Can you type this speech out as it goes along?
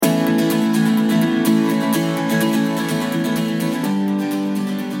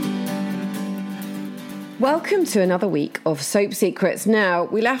Welcome to another week of Soap Secrets. Now,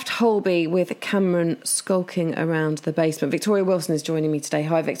 we left Holby with Cameron skulking around the basement. Victoria Wilson is joining me today.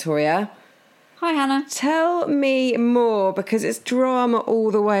 Hi, Victoria. Hi, Hannah. Tell me more, because it's drama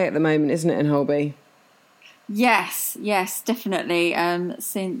all the way at the moment, isn't it, in Holby? Yes, definitely.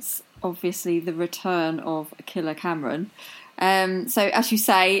 Since, obviously, the return of Killer Cameron. So, as you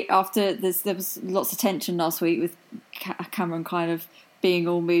say, after there was lots of tension last week with Cameron kind of being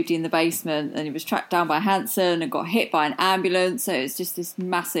all moody in the basement, and he was tracked down by Hanson and got hit by an ambulance. So it's just this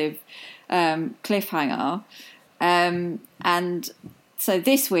massive cliffhanger. And so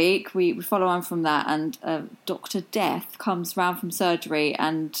this week we follow on from that, and Dr. Death comes round from surgery,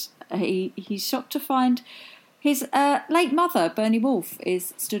 and he's shocked to find his late mother, Bernie Wolfe,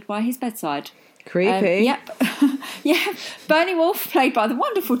 is stood by his bedside. Creepy. Yep. Yeah. Bernie Wolfe, played by the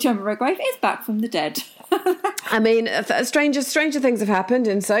wonderful Gemma Redgrave, is back from the dead. I mean, stranger things have happened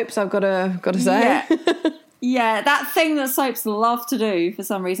in soaps, I've got to say. Yeah. Yeah, that thing that soaps love to do for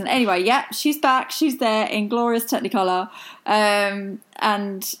some reason. Anyway, yeah, she's back. She's there in glorious Technicolor.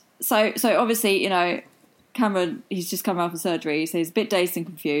 And so obviously, you know, Cameron, he's just come out from surgery, so he's a bit dazed and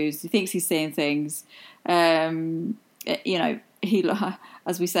confused. He thinks he's seeing things. You know, he,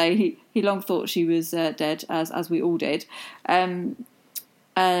 as we say, he long thought she was dead, as we all did. And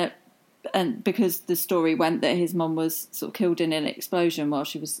because the story went that his mum was sort of killed in an explosion while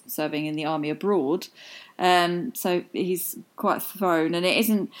she was serving in the army abroad. So he's quite thrown,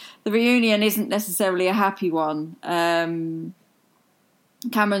 and the reunion isn't necessarily a happy one.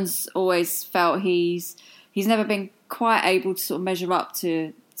 Cameron's always felt he's never been quite able to sort of measure up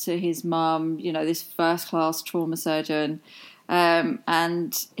to his mum, you know, this first-class trauma surgeon.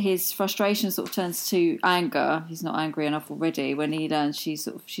 And his frustration sort of turns to anger. He's not angry enough already when he learns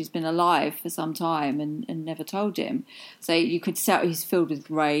she's been alive for some time and never told him. So you could tell he's filled with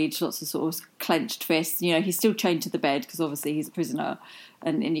rage, lots of sort of clenched fists. You know, he's still chained to the bed because obviously he's a prisoner,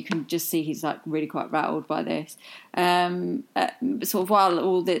 and you can just see he's like really quite rattled by this. Sort of while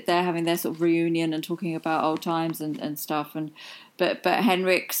all that they're having their sort of reunion and talking about old times and stuff, But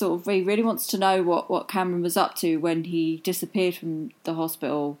Henrik sort of he really wants to know what Cameron was up to when he disappeared from the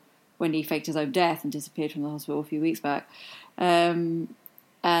hospital, when he faked his own death and disappeared from the hospital a few weeks back. But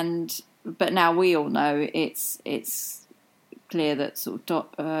now we all know it's clear that sort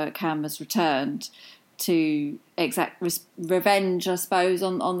of Cam has returned to exact revenge, I suppose,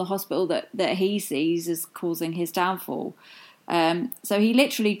 on the hospital that he sees as causing his downfall. So he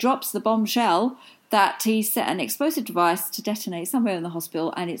literally drops the bombshell that he set an explosive device to detonate somewhere in the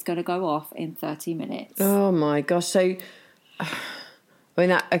hospital, and it's going to go off in 30 minutes. Oh my gosh! So, I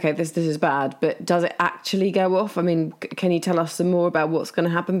mean, this is bad, but does it actually go off? I mean, can you tell us some more about what's going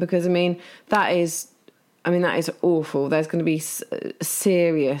to happen? Because that is awful. There's going to be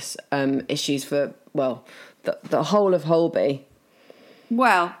serious issues for the whole of Holby.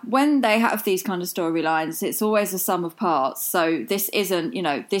 Well, when they have these kind of storylines, it's always a sum of parts. So this isn't, you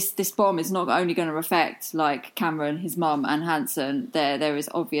know, this bomb is not only going to affect like Cameron, his mum, and Hanson. There is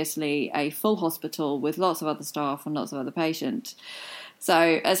obviously a full hospital with lots of other staff and lots of other patients.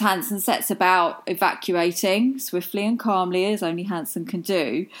 So as Hanson sets about evacuating swiftly and calmly, as only Hanson can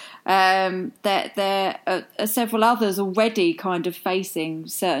do, there are several others already kind of facing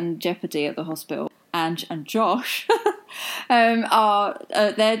certain jeopardy at the hospital. And Josh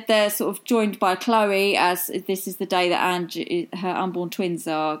they're sort of joined by Chloe, as this is the day that her unborn twins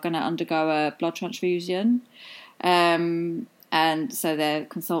are going to undergo a blood transfusion. And so their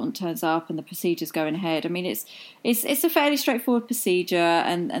consultant turns up and the procedure's going ahead. I mean, it's a fairly straightforward procedure,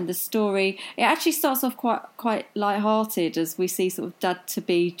 and the story, it actually starts off quite light-hearted as we see sort of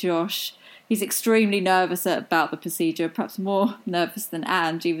dad-to-be Josh. He's extremely nervous about the procedure, perhaps more nervous than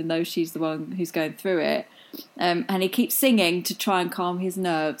Ange, even though she's the one who's going through it. And he keeps singing to try and calm his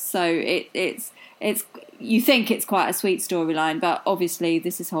nerves. So it's you think it's quite a sweet storyline, but obviously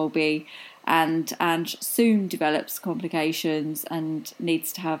this is Holby, and Ange soon develops complications and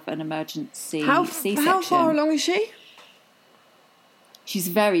needs to have an emergency C-section. How far along is she? She's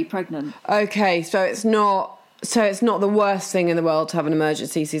very pregnant. Okay, so it's not the worst thing in the world to have an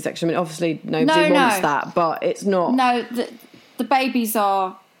emergency C-section. I mean, obviously nobody wants that, but it's not. No, the babies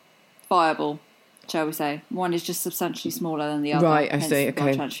are viable, shall we say. One is just substantially smaller than the other. Right, I see. Okay.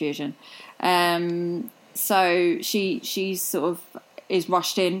 Blood transfusion. So she sort of is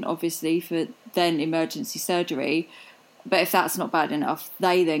rushed in, obviously, for then emergency surgery. But if that's not bad enough,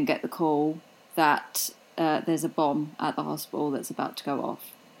 they then get the call that there's a bomb at the hospital that's about to go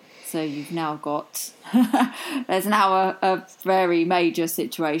off. So you've now got there's now a very major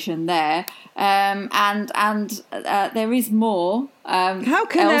situation there, and there is more. How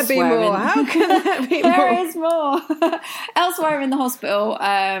can there be more? How can there be more? There is more. Elsewhere in the hospital,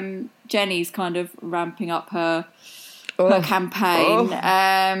 Jenny's kind of ramping up her campaign.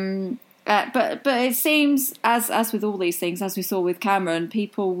 But it seems, as with all these things, as we saw with Cameron,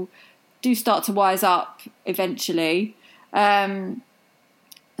 people do start to wise up eventually.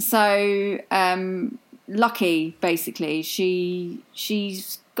 Lucky, basically,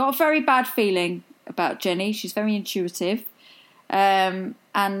 she's got a very bad feeling about Jenny. She's very intuitive. And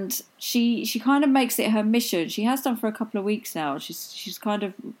she kind of makes it her mission. She has done for a couple of weeks now. She's kind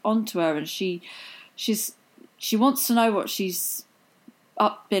of onto her, and she wants to know what she's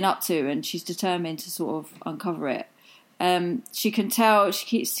been up to, and she's determined to sort of uncover it. She can tell. She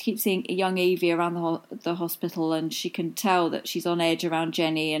keeps seeing young Evie around the hospital, and she can tell that she's on edge around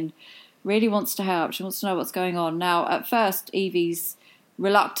Jenny, and really wants to help. She wants to know what's going on. Now, at first, Evie's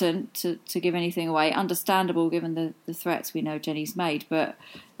reluctant to give anything away. Understandable, given the threats we know Jenny's made. But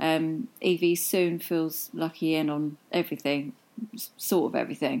Evie soon feels Lucky in on everything, sort of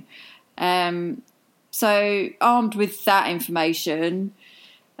everything. So, armed with that information,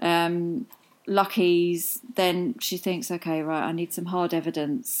 Lucky's then she thinks, okay, right, I need some hard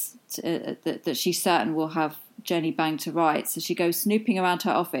evidence that she's certain will have Jenny banged to rights. So she goes snooping around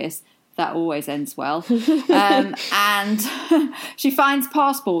her office. That always ends well. And she finds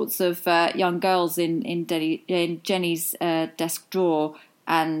passports of young girls in Jenny's desk drawer,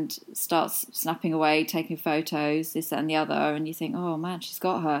 and starts snapping away, taking photos, this, that and the other. And you think, oh man, she's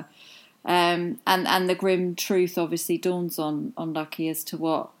got her. And the grim truth obviously dawns on Lucky as to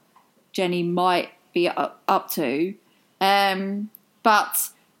what Jenny might be up to. But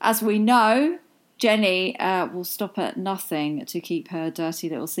as we know, Jenny will stop at nothing to keep her dirty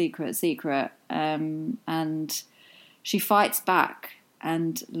little secret. And she fights back,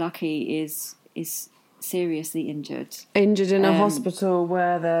 and Lucky is seriously injured. Injured in a hospital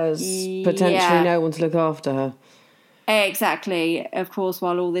where there's potentially no one to look after her. Exactly. Of course,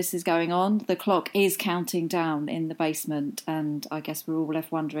 while all this is going on, the clock is counting down in the basement, and I guess we're all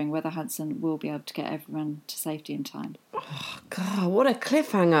left wondering whether Hanson will be able to get everyone to safety in time. Oh, God, what a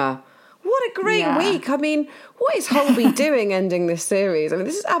cliffhanger. What a great week. I mean, what is Holby doing ending this series? I mean,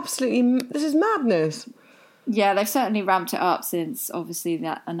 this is madness. Yeah, they've certainly ramped it up since, obviously,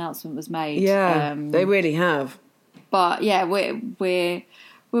 that announcement was made. Yeah, they really have. But, yeah,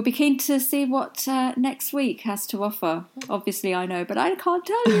 we'll be keen to see what next week has to offer. Obviously, I know, but I can't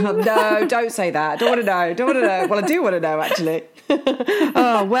tell you. No, don't say that. Don't want to know. Well, I do want to know, actually.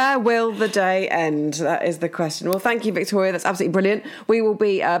 Where will the day end? That is the question. Well, thank you, Victoria. That's absolutely brilliant. We will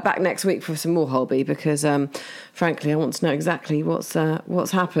be back next week for some more Holby because, frankly, I want to know exactly what's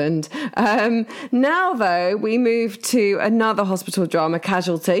happened. Now, though, we move to another hospital drama,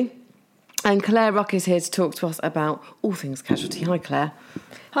 Casualty. And Claire Rock is here to talk to us about all things Casualty. Hi, Claire.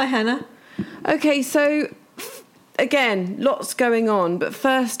 Hi, Hannah. Okay, so again, lots going on. But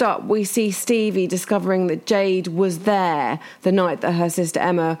first up, we see Stevie discovering that Jade was there the night that her sister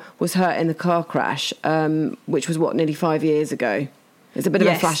Emma was hurt in the car crash, which was, nearly 5 years ago. It's a bit of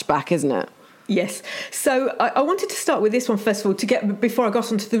a flashback, isn't it? Yes. So I wanted to start with this one first of all before I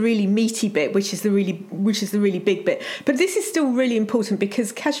got onto the really meaty bit, which is the really big bit. But this is still really important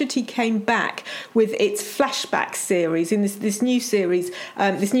because Casualty came back with its flashback series in this new series,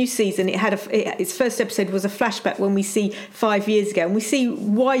 this new season. It had its first episode was a flashback when we see 5 years ago, and we see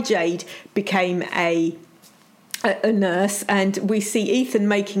why Jade became a nurse, and we see Ethan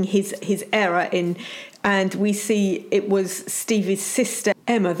making his error and we see it was Stevie's sister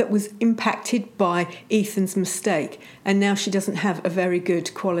Emma that was impacted by Ethan's mistake, and now she doesn't have a very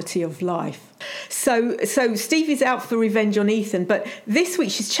good quality of life. So Stevie's out for revenge on Ethan, but this week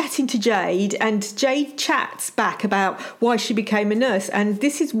she's chatting to Jade, and Jade chats back about why she became a nurse, and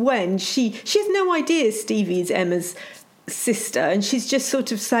this is when she has no idea Stevie is Emma's sister, and she's just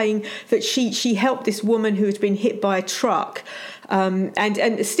sort of saying that she helped this woman who had been hit by a truck.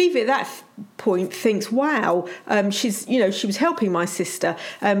 And Stevie at that point thinks, wow, she was helping my sister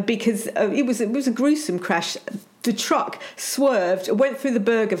because it was a gruesome crash. The truck swerved, went through the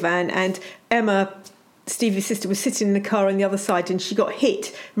burger van, and Emma, Stevie's sister, was sitting in the car on the other side, and she got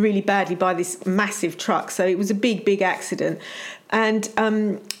hit really badly by this massive truck. So it was a big accident. And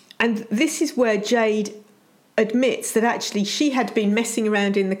this is where Jade admits that actually she had been messing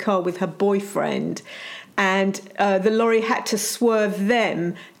around in the car with her boyfriend, and the lorry had to swerve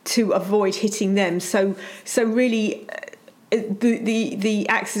them to avoid hitting them. So really, the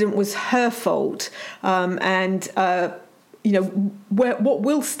accident was her fault, and what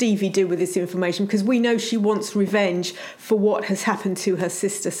will Stevie do with this information? Because we know she wants revenge for what has happened to her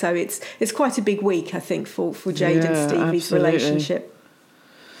sister. So it's quite a big week, I think, for Jade and Stevie's relationship.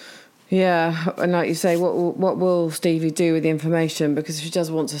 Yeah, and like you say, what will Stevie do with the information? Because if she does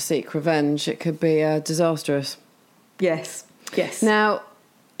want to seek revenge, it could be disastrous. Yes. Now,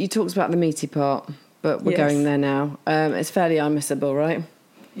 you talked about the meaty part, but we're going there now. It's fairly unmissable, right?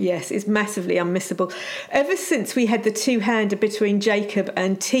 Yes, it's massively unmissable. Ever since we had the two-hander between Jacob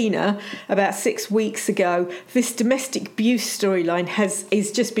and Tina about 6 weeks ago, this domestic abuse storyline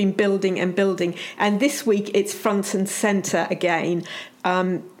is just been building and building. And this week it's front and centre again.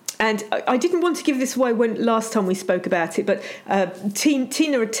 And I didn't want to give this away when last time we spoke about it, but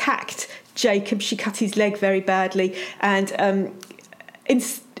Tina attacked Jacob. She cut his leg very badly, and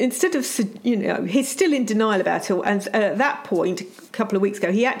instead of, he's still in denial about it. And at that point, a couple of weeks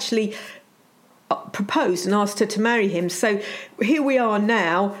ago, he actually proposed and asked her to marry him. So here we are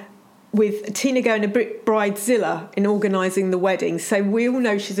now with Tina going a bit bridezilla in organising the wedding. So we all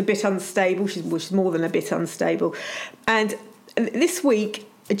know she's a bit unstable. She's more than a bit unstable. And this week,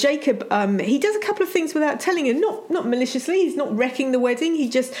 Jacob, he does a couple of things without telling her, not maliciously. He's not wrecking the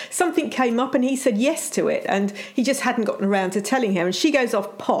wedding. Something came up and he said yes to it, and he just hadn't gotten around to telling her. And she goes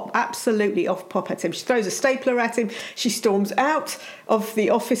off pop, absolutely off pop at him. She throws a stapler at him. She storms out of the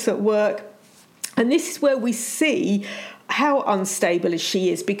office at work. And this is where we see how unstable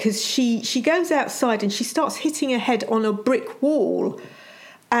she is, because she goes outside and she starts hitting her head on a brick wall.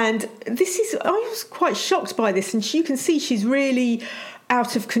 And I was quite shocked by this. And you can see she's really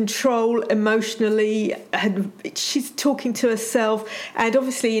out of control emotionally, and she's talking to herself, and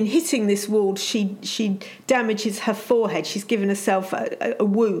obviously in hitting this wall she damages her forehead. She's given herself a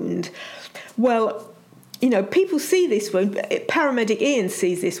wound. Well, people see this wound. Paramedic Ian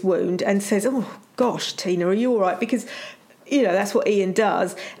sees this wound and says, "Oh gosh, Tina, are you all right?" Because that's what Ian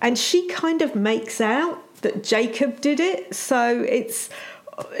does, and she kind of makes out that Jacob did it. So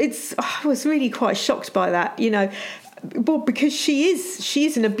I was really quite shocked by that, Well, because she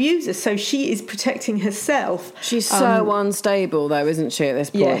is an abuser, so she is protecting herself. She's so unstable, though, isn't she, at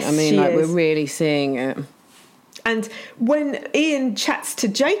this point? Yes, we're really seeing it. And when Ian chats to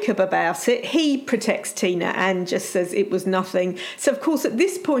Jacob about it, he protects Tina and just says it was nothing. So, of course, at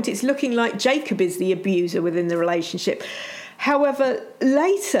this point, it's looking like Jacob is the abuser within the relationship. However,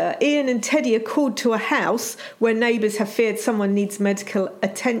 later, Ian and Teddy are called to a house where neighbours have feared someone needs medical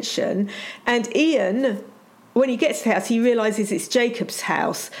attention. And Ian, when he gets to the house, he realises it's Jacob's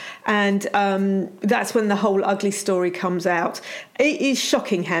house, and that's when the whole ugly story comes out. It is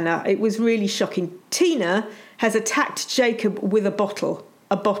shocking, Hannah. It was really shocking. Tina has attacked Jacob with a bottle.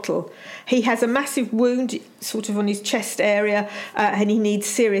 He has a massive wound sort of on his chest area, and he needs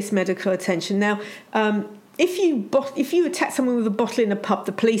serious medical attention. Now, if you attack someone with a bottle in a pub,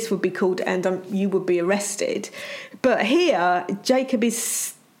 the police would be called and you would be arrested. But here, Jacob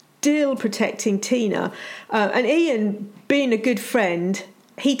is still protecting Tina, and Ian, being a good friend,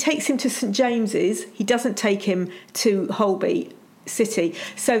 he takes him to St James's. He doesn't take him to Holby City,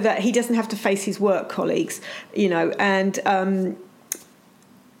 so that he doesn't have to face his work colleagues, and Ian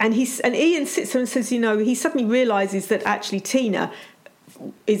sits there and says, he suddenly realises that actually Tina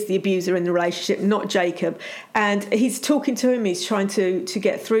is the abuser in the relationship, not Jacob, and he's talking to him, he's trying to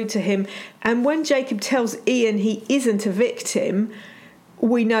get through to him, and when Jacob tells Ian he isn't a victim,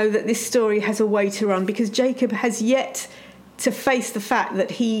 we know that this story has a way to run, because Jacob has yet to face the fact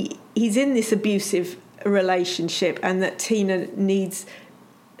that he's in this abusive relationship and that Tina needs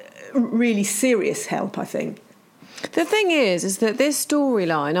really serious help, I think. The thing is that this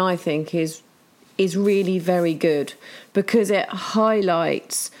storyline, I think, is really very good, because it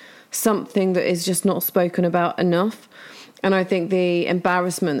highlights something that is just not spoken about enough. And I think the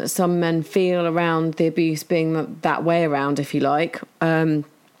embarrassment that some men feel around the abuse being that way around, if you like, and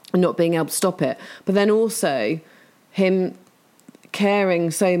not being able to stop it. But then also him caring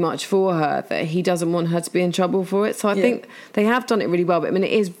so much for her that he doesn't want her to be in trouble for it. So I think they have done it really well. But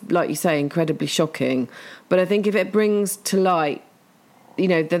it is, like you say, incredibly shocking. But I think if it brings to light,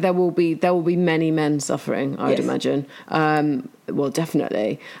 that there will be many men suffering, I would imagine. Well,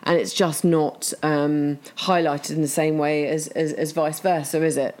 definitely. And it's just not highlighted in the same way as vice versa,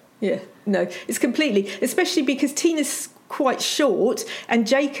 is it? Yeah, no, it's completely, especially because Tina's quite short and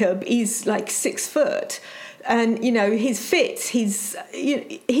Jacob is like 6 foot. And, he's fit, he is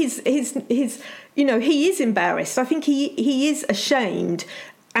embarrassed. I think he is ashamed.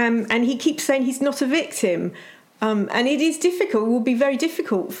 And he keeps saying he's not a victim. And it is difficult. It will be very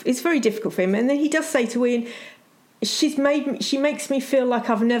difficult. It's very difficult for him. And then he does say to Ian, she makes me feel like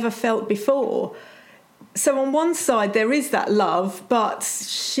I've never felt before. So on one side there is that love, but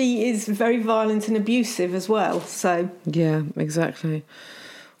she is very violent and abusive as well. So yeah, exactly.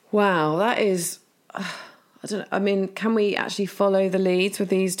 Wow, that is. I don't know. I mean, can we actually follow the leads with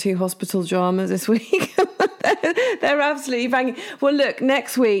these 2 hospital dramas this week? They're absolutely banging. Well, look,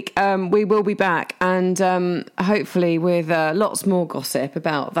 next week we will be back, and hopefully with lots more gossip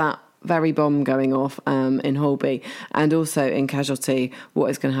about that very bomb going off in Holby, and also in Casualty,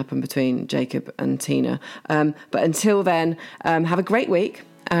 what is going to happen between Jacob and Tina. But until then, have a great week,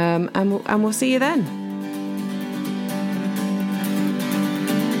 and we'll see you then.